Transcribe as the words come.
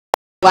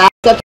last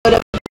episode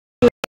of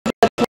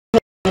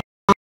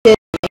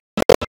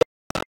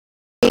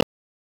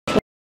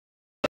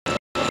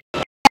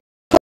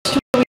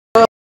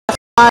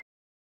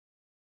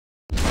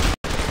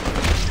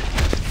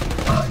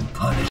I'm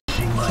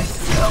punishing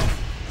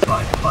myself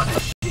by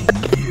punishing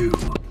you.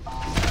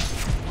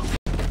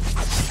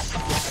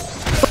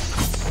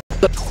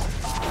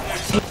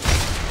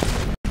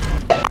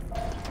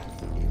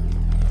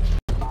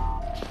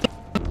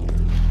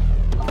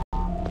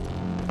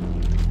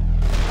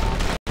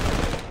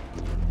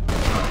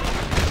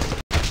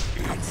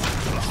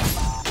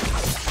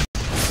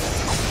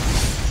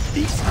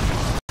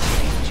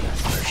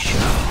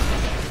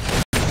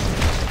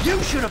 You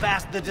should have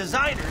asked the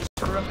designers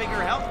for a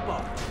bigger health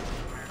bar.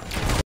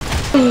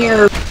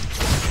 Your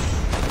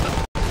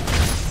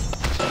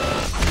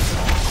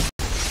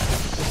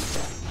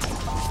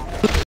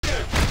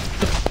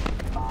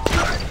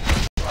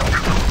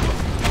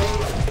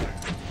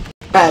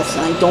address,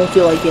 and I don't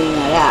feel like getting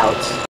that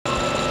out.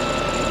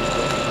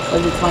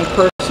 But it's my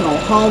personal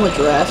home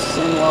address,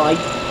 and well,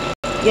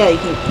 yeah,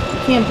 you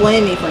can't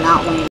blame me for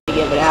not wanting to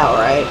give it out,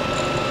 right?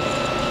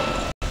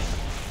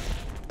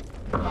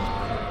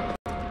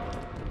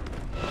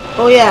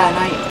 Oh yeah, and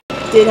I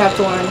did have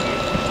to learn.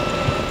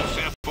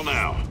 Sample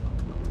now.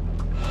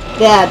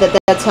 Yeah,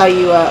 that's how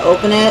you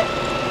open it.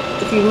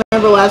 If you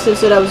remember last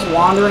episode, I was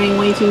wandering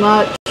way too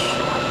much.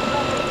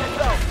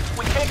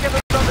 We can't get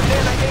another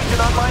data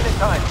agent online in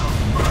time.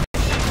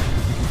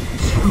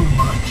 Too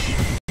much.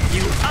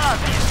 You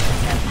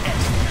obviously have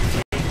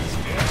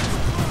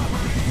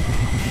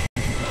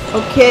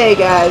Okay,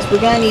 guys,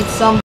 we're gonna need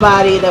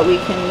somebody that we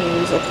can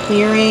use a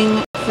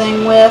clearing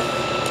thing with.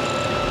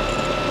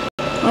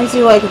 Let me see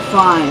who I can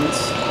find.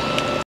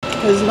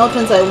 Because, no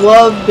offense, I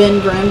love Ben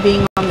Grimm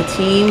being on the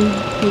team.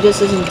 He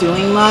just isn't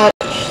doing much.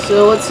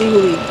 So, let's see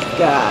who we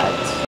got.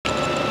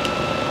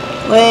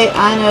 Wait,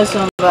 I know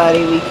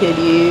somebody we could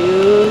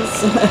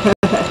use.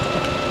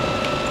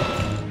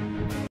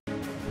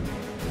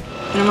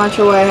 And I'm not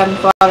sure why I haven't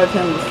thought of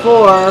him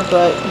before,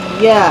 but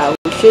yeah,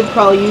 we should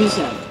probably use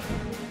him.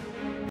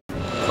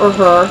 Or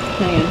her,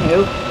 depending on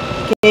who.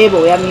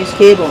 Cable, we haven't used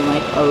Cable in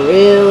like a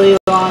really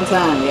long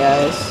time,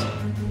 guys.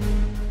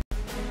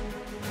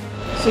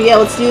 So yeah,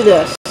 let's do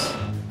this.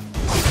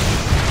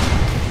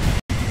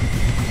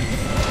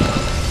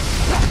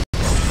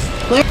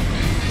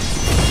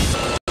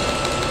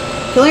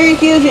 Clearing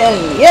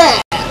fusion,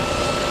 yeah!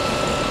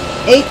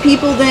 8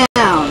 people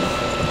down.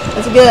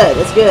 That's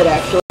good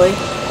actually.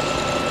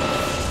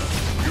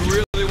 You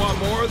really want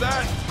more of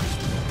that?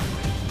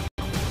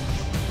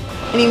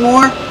 Any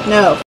more?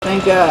 No,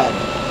 thank God.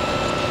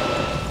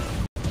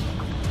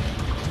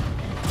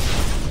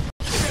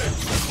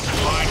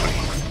 Finally,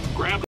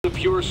 grab the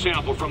pure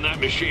sample from that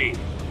machine.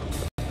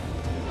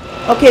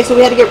 Okay, so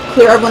we had to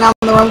clear everyone out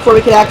in the room before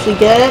we could actually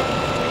get it?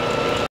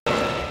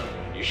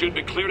 You should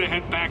be clear to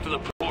head back to the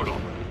portal.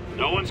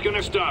 No one's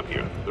gonna stop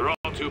you. They're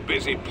all too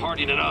busy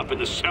partying it up in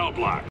the cell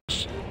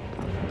blocks.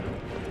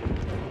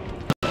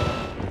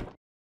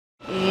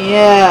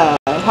 Yeah.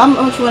 How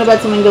much you want to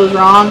bet something goes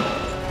wrong?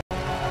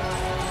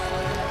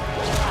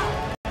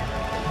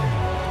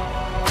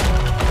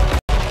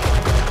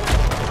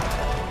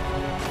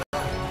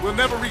 We'll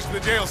never reach the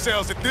jail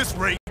cells at this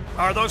rate.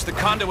 Are those the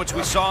conduits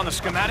we saw in the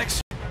schematics?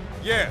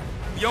 Yeah,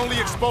 the only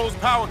exposed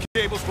power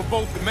cables for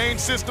both the main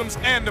systems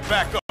and the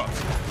backups.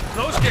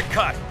 Those get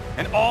cut,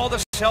 and all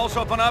the cells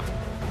open up?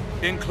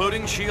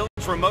 Including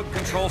S.H.I.E.L.D.'s remote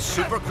control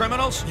super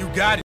criminals? You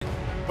got it.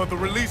 But the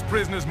released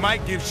prisoners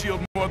might give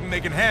S.H.I.E.L.D. more than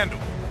they can handle,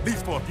 at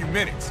least for a few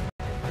minutes.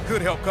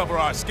 Could help cover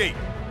our escape.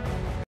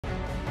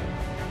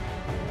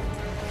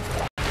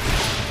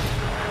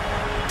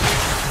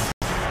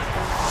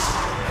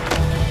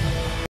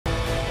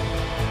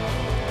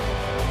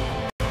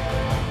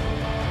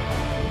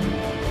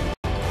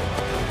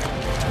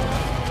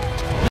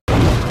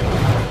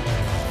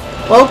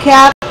 Well,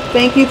 Cap,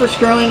 thank you for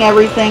screwing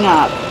everything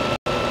up.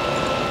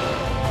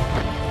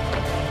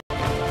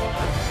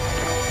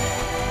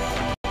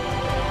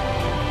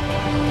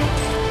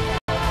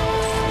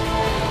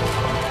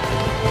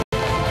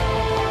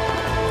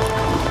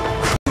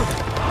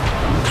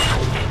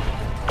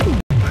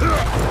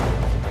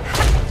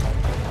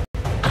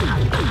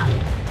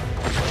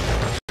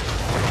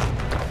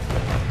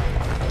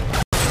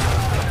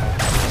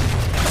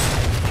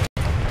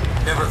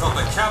 Never thought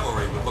the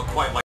cavalry would look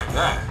quite like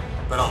that,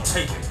 but I'll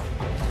take it.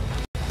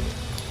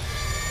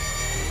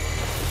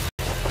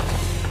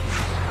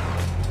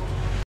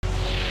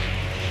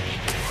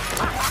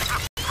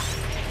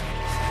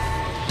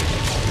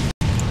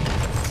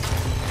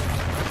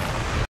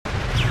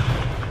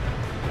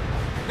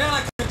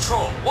 Now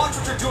control, watch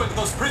what you're doing to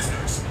those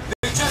prisoners.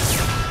 They just...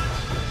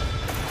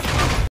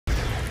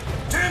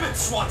 Damn it,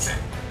 Swanson!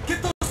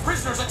 Get those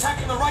prisoners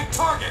attacking the right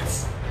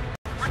targets!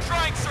 We're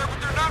trying, sir, but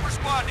they're not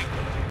responding.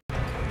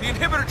 The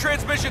inhibitor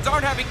transmissions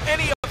aren't having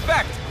any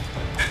effect.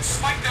 Then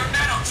swipe their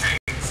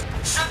nanochains!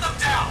 Shut them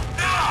down,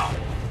 now!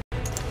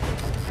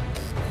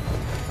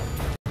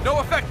 No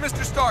effect,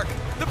 Mr. Stark.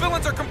 The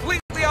villains are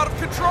completely out of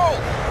control.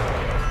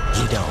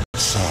 You don't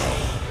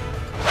say.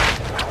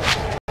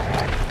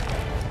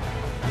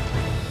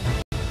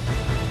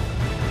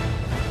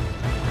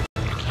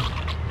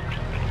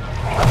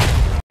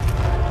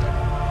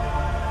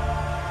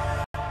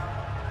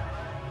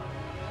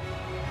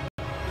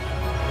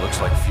 Looks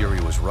like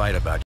Fury was right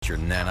about your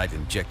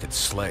nanite-injected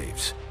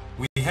slaves.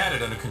 We had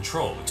it under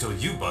control until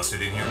you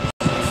busted in here.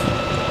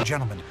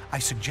 Gentlemen, I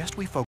suggest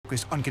we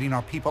focus on getting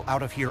our people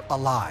out of here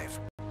alive.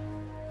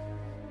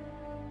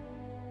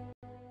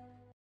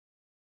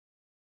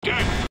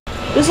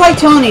 Just like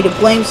Tony to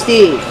blame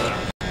Steve.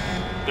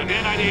 The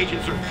nanite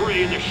agents are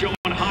free and they're showing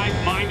hive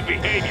mind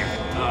behavior.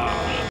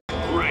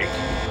 Great.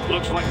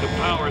 Looks like the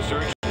power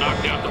surge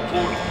knocked out the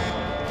portal.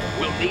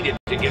 We'll need it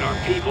to get our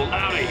people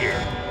out of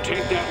here.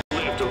 Take that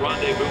lift to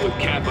rendezvous with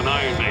Cap and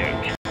Iron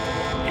Man.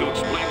 You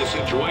explain the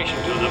situation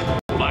to them,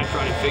 while I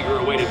try to figure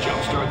a way to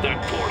jumpstart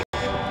that portal.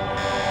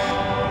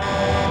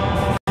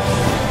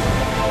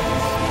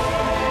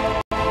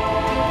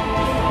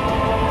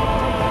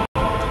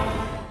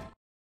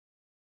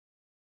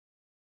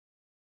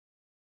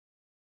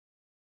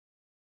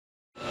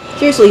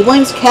 Seriously, he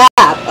blames Cap.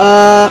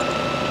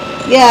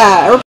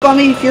 Yeah,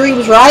 everybody Fury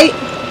was right,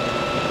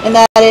 and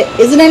that it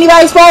isn't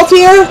anybody's fault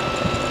here.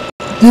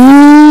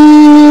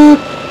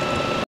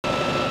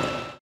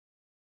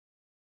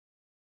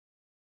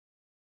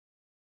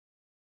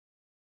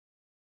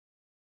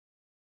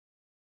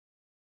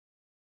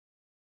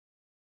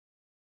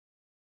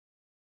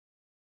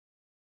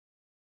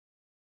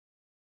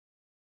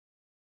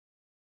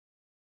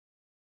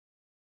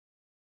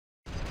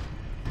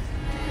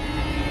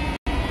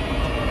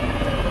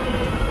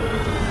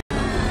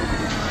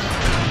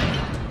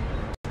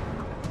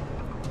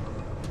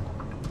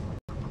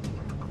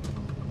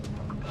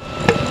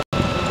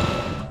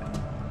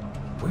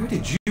 Where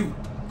did you...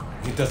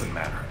 It doesn't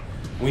matter.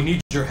 We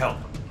need your help.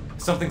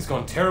 Something's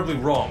gone terribly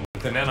wrong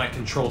with the nanite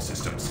control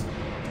systems.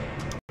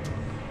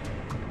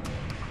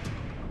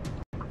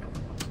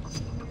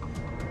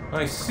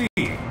 I see.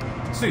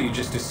 So you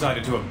just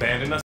decided to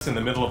abandon us in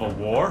the middle of a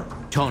war?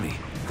 Tony,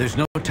 there's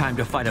no time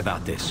to fight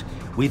about this.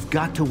 We've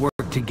got to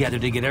work together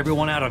to get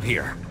everyone out of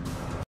here.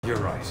 You're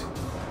right.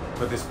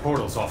 But this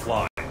portal's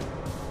offline.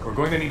 We're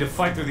going to need to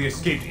fight through the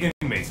escaped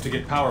inmates to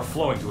get power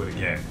flowing to it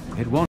again.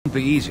 It won't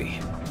be easy.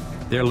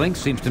 Their link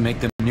seems to make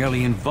them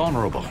nearly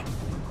invulnerable.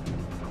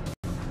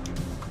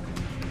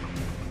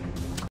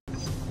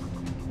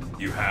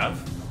 You have?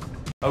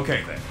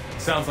 Okay then.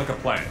 Sounds like a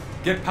plan.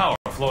 Get power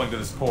flowing to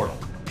this portal.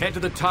 Head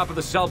to the top of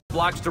the cell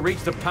blocks to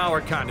reach the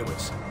power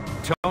conduits.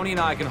 Tony and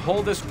I can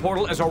hold this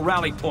portal as a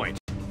rally point.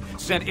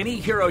 Send any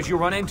heroes you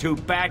run into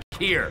back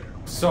here.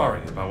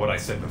 Sorry about what I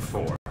said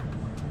before.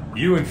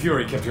 You and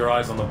Fury kept your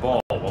eyes on the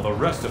ball while the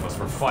rest of us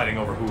were fighting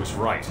over who was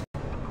right.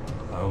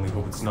 I only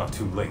hope it's not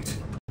too late.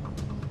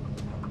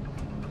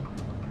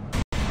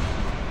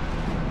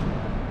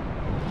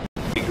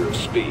 Figure of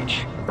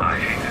speech. I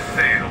hate to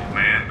say it, old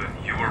man, but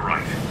you were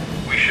right.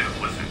 We should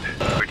have listened.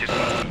 We're just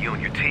hoping you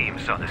and your team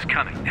saw this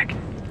coming, Nick.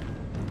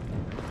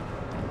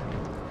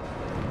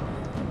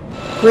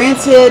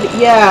 Granted,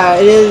 yeah,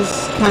 it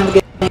is kind of a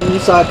good thing you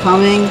saw it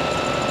coming.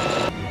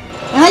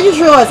 And I just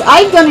realized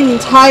I've done an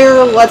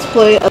entire Let's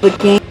Play of a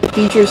game that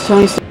features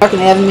Tony Stark,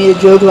 and I haven't made a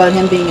joke about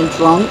him being a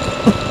drunk.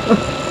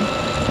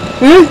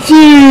 I'm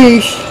Tony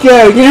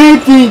Stark, and I'm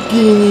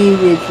thinking he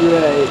was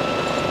right.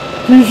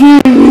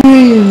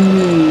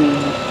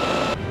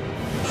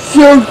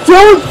 So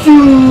don't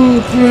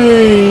you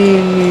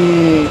blame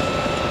me.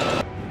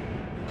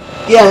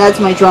 Yeah, that's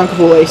my drunk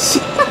voice.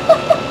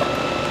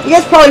 You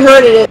guys probably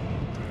heard it in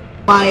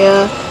my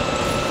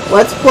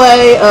Let's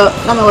Play,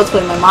 not my Let's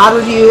Play, my mod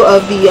review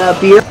of the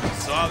beer.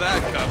 Saw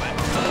that coming.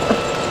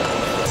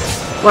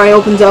 Where I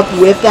opened up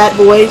with that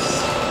voice.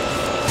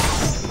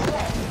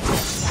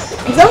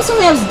 Because that was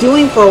something I was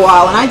doing for a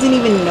while and I didn't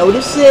even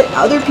notice it.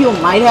 Other people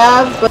might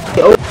have, but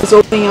I was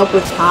opening up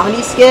with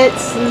comedy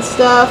skits and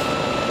stuff.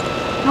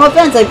 No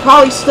offense, I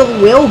probably still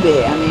will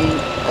be. I mean,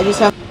 I just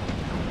have...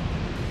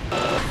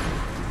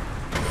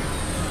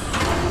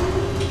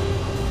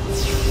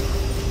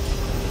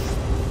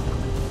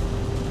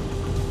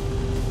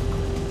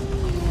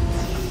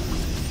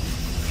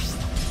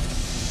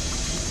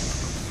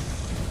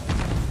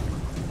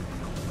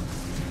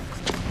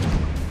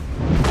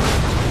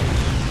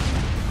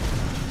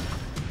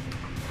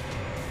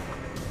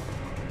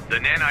 The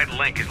nanite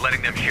link is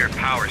letting them share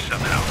power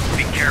somehow.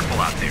 Be careful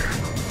out there.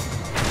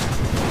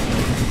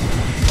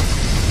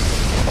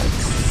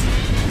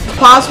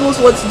 Possible,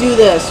 so let's do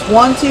this.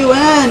 1, 2,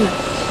 and...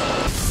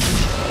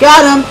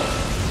 Got him!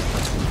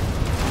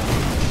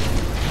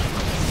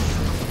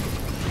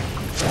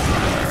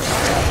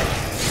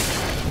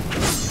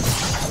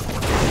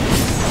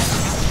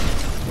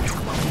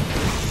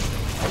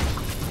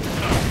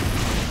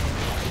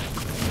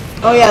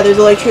 Oh yeah, there's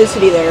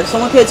electricity there.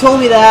 Someone could have told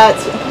me that.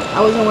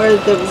 I wasn't aware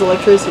that there was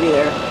electricity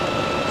there.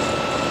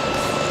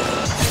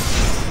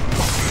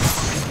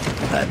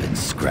 I've been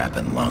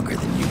scrapping longer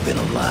than you've been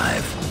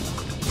alive.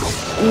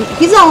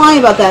 He's not lying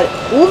about that.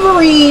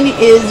 Wolverine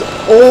is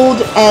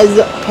old as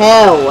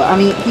hell. I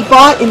mean, he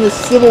fought in the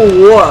Civil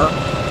War.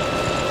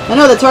 I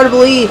know, that's hard to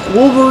believe.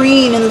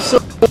 Wolverine in the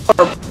Civil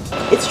War.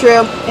 It's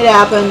true. It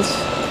happens.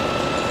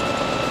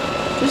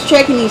 Just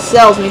checking these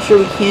cells, make sure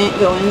we can't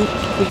go in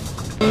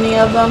any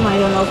of them. I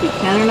don't know if we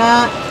can or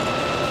not.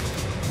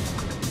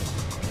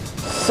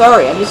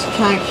 Sorry, I'm just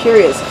kind of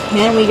curious.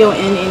 Can we go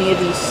in any of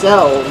these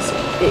cells?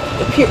 It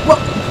appears. Well,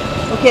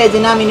 okay, I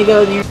did not mean to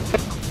go near.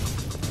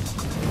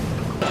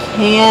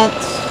 Can't.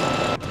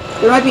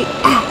 There might be.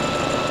 Ah!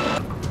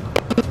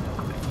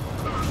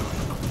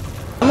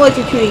 I'm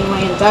electrocuting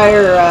my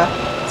entire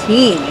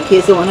team in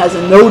case anyone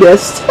hasn't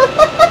noticed.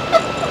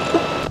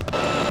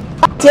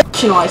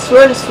 Intentional. I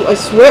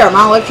swear, I'm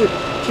not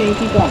electrocuting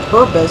people on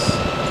purpose.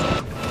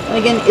 And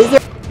again, is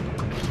there?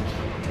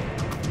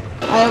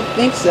 I don't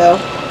think so.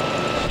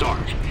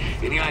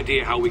 Any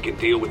idea how we can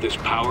deal with this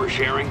power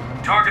sharing?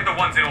 Target the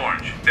ones in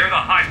orange. They're the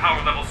high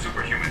power level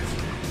superhumans.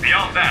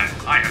 Beyond that,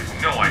 I have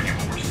no idea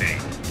what we're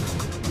seeing.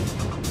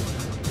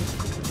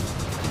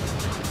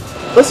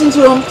 Listen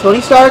to him. Tony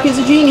Stark is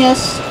a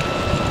genius.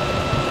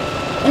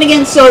 And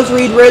again, so is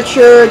Reed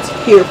Richards,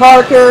 Peter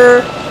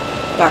Parker,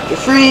 Doctor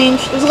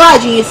Strange. There's a lot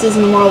of geniuses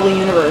in the Marvel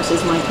Universe,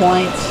 is my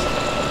point.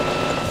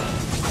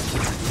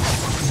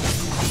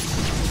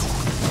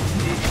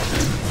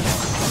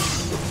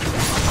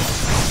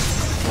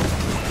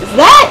 Is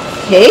that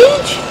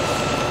Cage?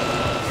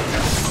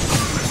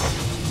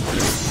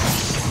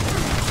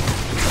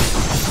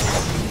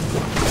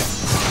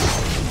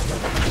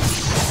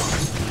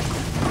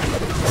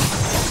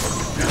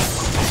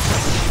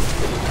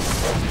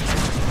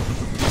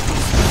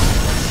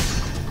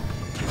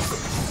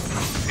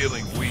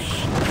 Feeling weak.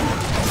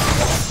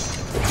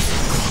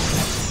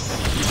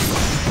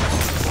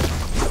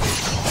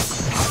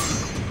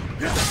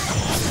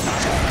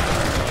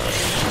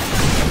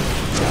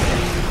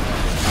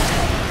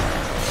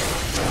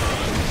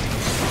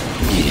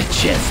 Need a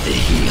chance to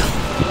heal.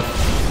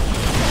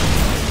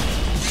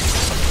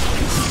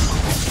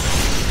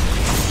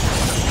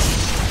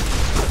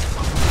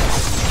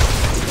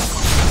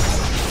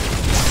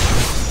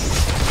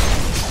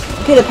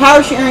 Okay, the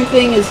power sharing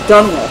thing is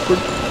done with.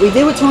 We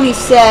did what Tony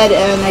said,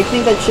 and I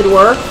think that should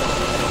work.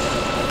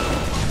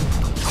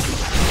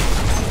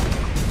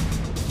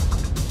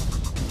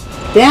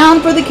 Down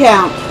for the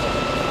count.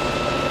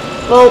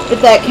 Well,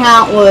 if that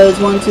count was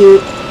 1, 2,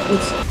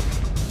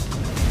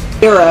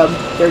 0,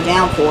 they're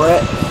down for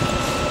it.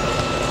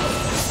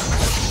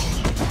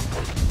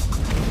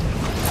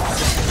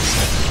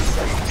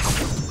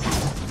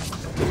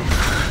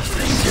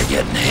 Things are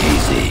getting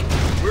hazy.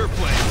 We're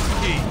playing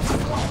key.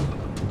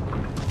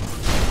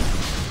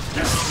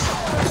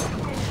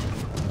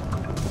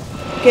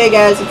 Okay,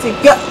 guys, let's see.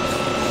 Go.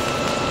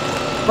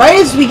 Right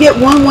as we get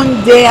one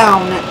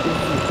down,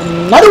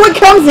 another one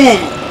comes in.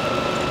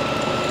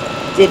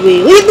 Did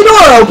we leave the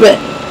door open?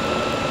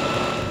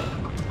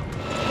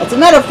 That's a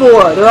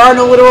metaphor. There are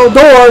no literal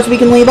doors we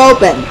can leave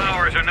open.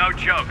 Powers are no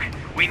joke.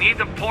 We need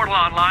the portal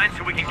online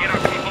so we can get our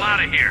people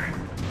out of here.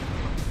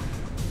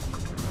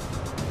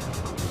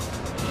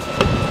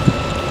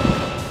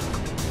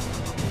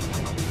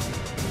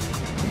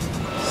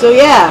 So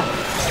yeah.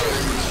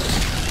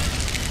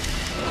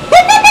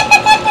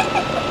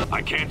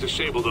 I can't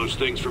disable those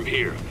things from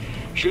here.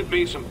 Should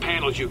be some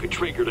panels you could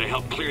trigger to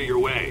help clear your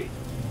way.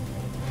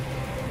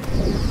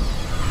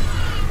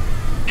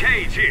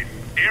 Cage in.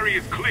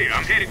 Area's clear.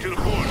 I'm heading to the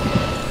portal.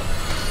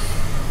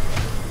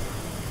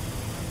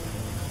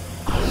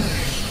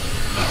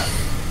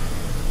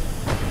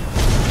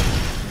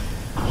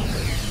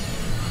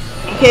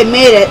 Okay,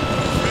 made it. On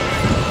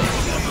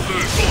the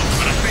third floor,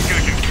 but I think I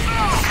can.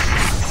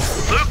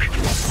 Luke?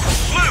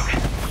 Luke!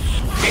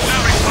 He's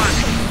not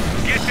responding.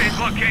 Get to his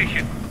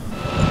location.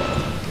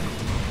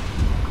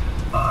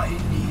 I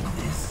need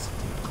this.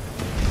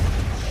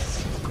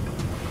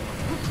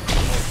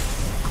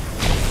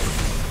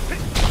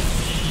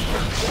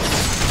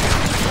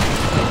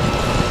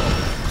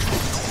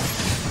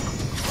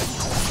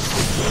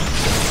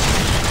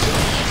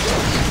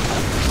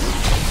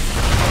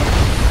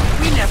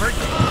 We never...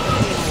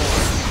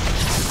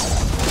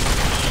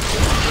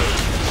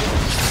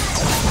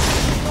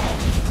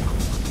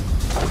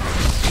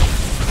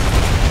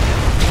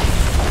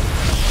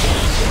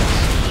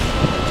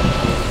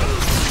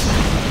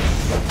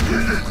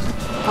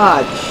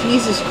 Ah,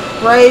 Jesus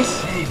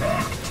Christ.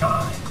 Payback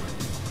time.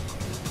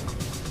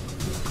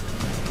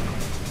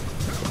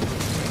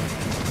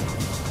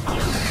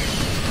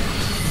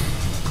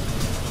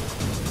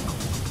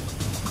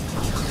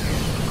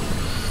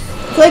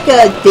 It's like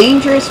a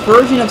dangerous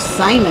version of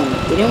Simon.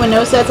 Did anyone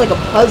notice that? It's like a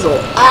puzzle.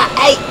 Ah,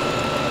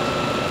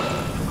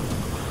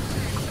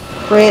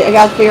 Great, I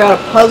gotta figure out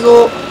a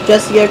puzzle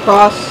just to get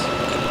across.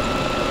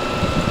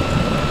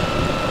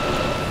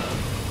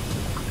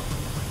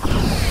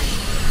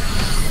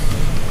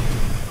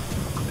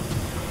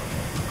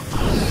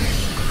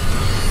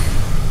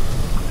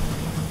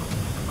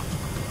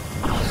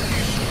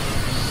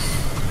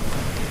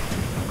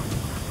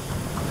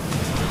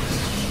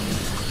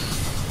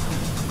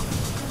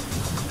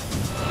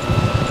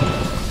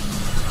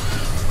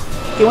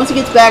 Okay, once it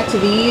gets back to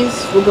these,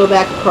 we'll go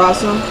back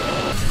across them.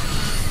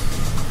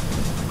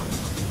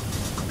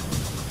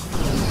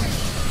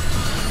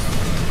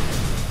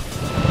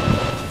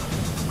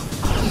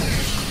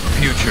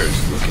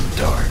 Future's looking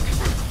dark.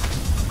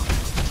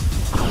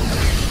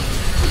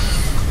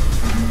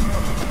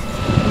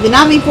 The did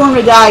not mean for him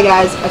to die,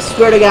 guys. I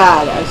swear to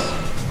God.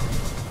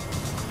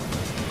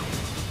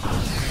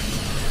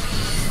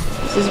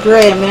 This is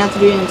great. I'm gonna have to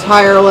do an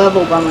entire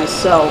level by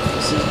myself.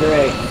 This is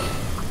great.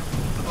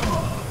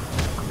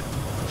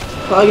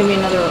 Probably gonna be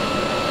another...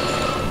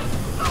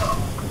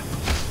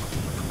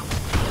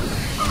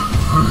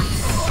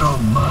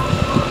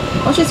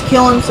 Let's just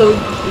kill him so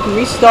we can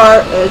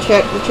restart the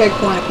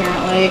checkpoint,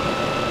 apparently.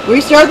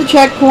 Restart the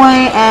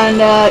checkpoint, and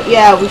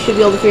yeah, we should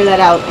be able to figure that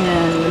out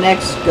in the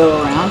next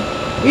go-around.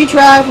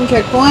 Retry from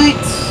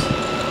checkpoints.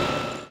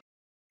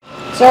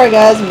 Sorry,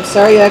 guys. I'm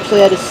sorry you actually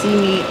had to see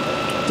me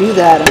do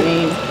that. I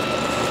mean,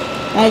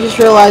 I just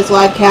realized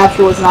live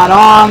capture was not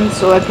on,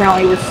 so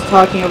apparently we're just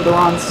talking over the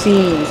wrong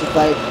scenes, if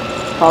I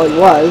probably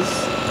was.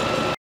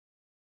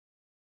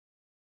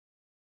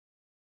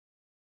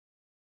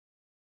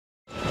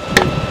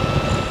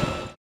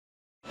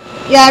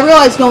 Yeah, I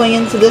realized going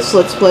into this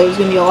Let's Play was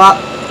going to be a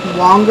lot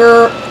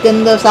longer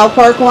than the South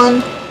Park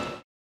one.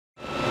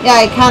 Yeah,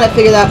 I kind of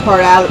figured that part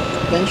out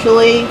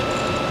eventually.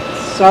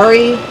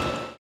 Sorry.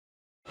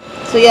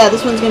 So yeah,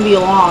 this one's going to be a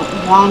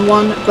long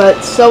one,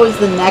 but so is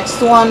the next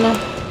one.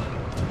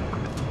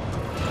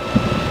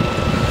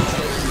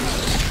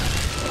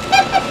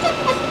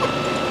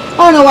 I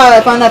don't know why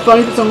I find that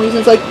funny for some reason.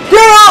 It's like,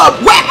 get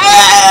up!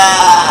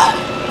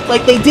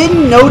 Like they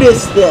didn't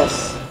notice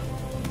this.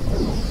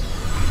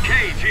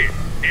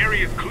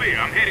 Area's clear.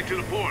 I'm headed to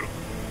the portal.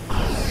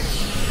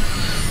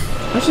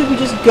 Or should we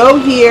just go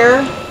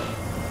here?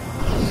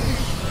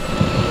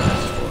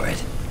 For it.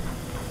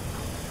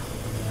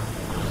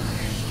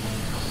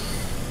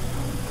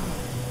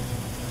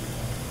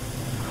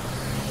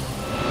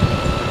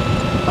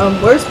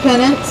 Where's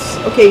Penance?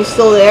 Okay, he's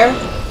still there.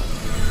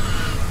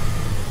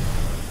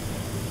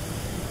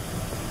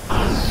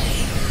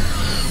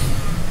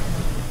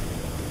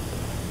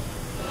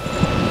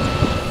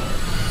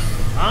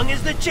 Long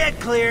as the check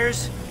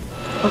clears.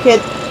 Okay,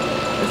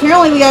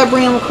 apparently we gotta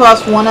bring them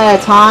across one at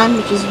a time,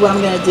 which is what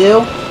I'm gonna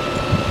do.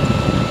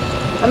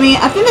 I mean,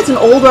 I think it's an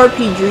old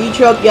RPG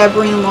trope, you gotta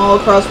bring them all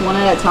across one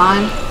at a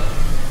time.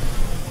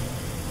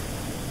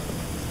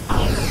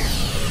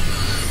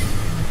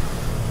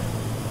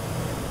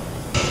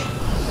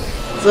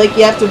 It's like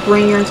you have to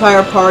bring your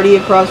entire party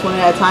across one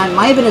at a time.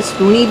 Might have been a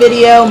Spoonie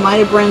video, might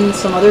have been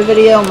some other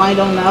video, I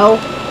don't know.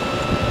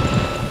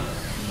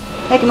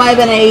 Heck, it might have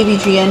been an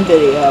AVGN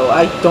video,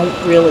 I don't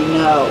really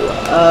know.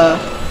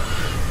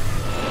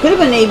 Could have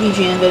been an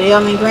AVGN video. I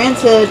mean,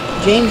 granted,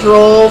 James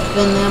Rolfe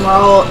and them are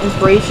all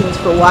inspirations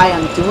for why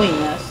I'm doing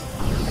this.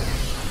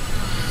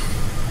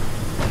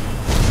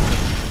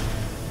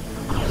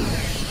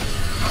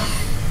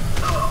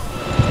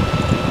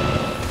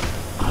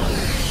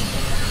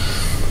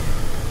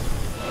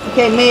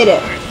 Okay, made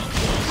it.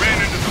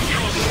 Ran into some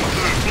trouble on the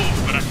third floor,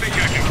 but I think I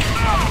can...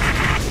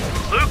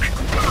 Luke?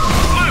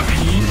 Luke!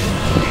 He's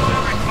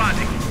not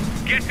responding.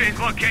 Get to his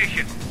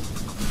location.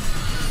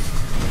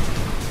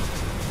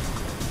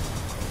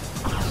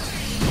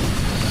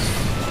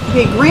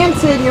 Okay,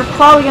 granted, you're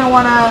probably going to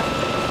want to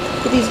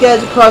put these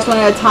guys across one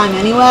at a time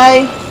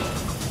anyway.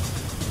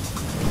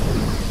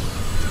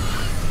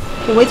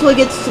 Okay, wait till it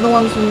gets to the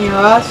ones near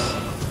us.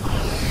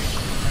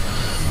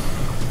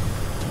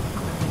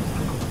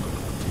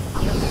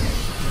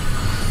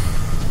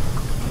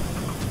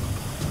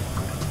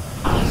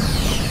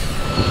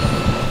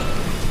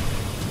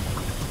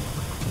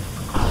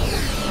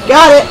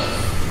 Got it!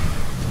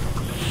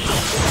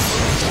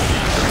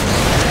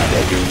 I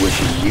bet you're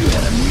wishing you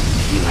had a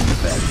mutant healing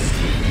effect.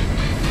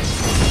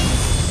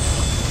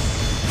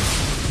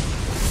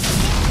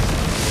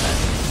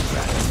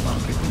 That's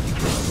longer than you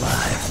were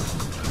alive.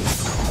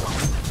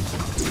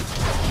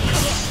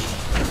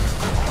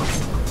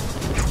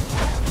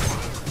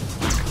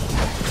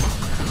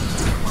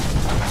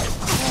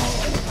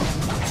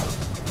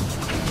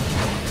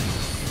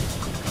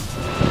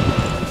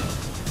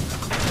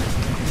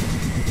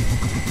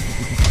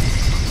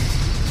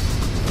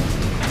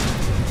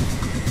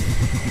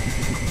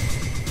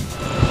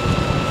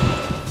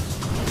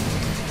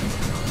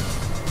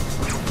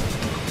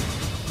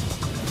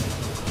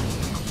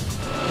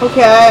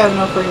 Okay, I have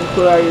no freaking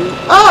clue how you...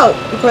 Oh!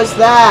 You press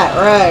that!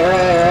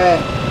 Right.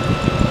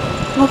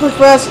 Hopefully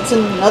for us, it's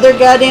another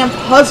goddamn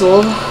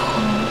puzzle.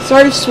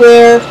 Sorry to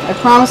swear. I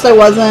promised I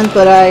wasn't,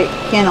 but I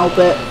can't help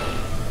it.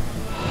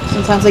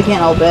 Sometimes I can't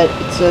help it.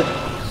 It's a...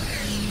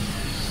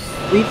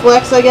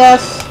 reflex, I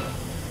guess?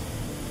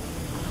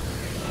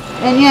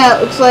 And yeah,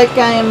 it looks like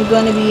I am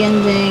going to be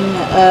ending...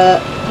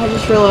 I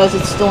just realized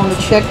it's still on the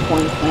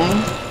checkpoint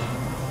thing.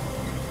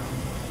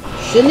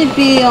 Shouldn't it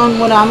be on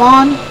what I'm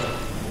on?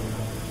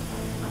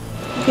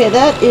 Okay,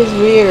 that is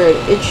weird.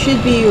 It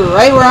should be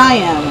right where I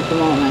am at the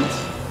moment.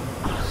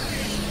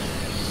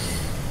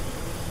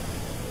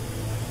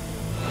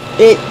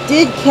 It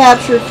did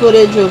capture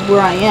footage of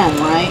where I am,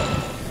 right?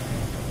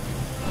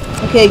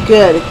 Okay,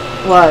 good. It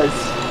was.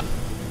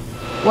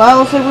 Well,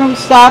 looks like we're going to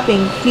be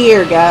stopping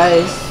here,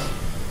 guys.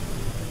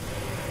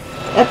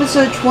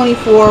 Episode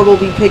 24 will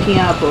be picking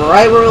up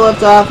right where we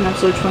left off in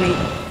episode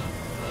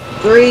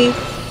 23.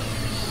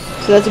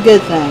 So that's a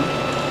good thing.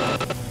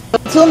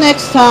 until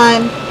next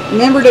time,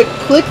 remember to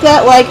click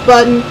that like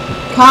button,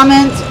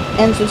 comment,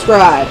 and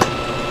subscribe.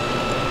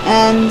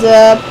 And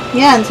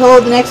yeah,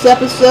 until the next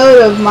episode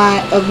of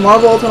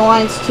Marvel Ultimate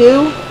Alliance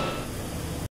 2.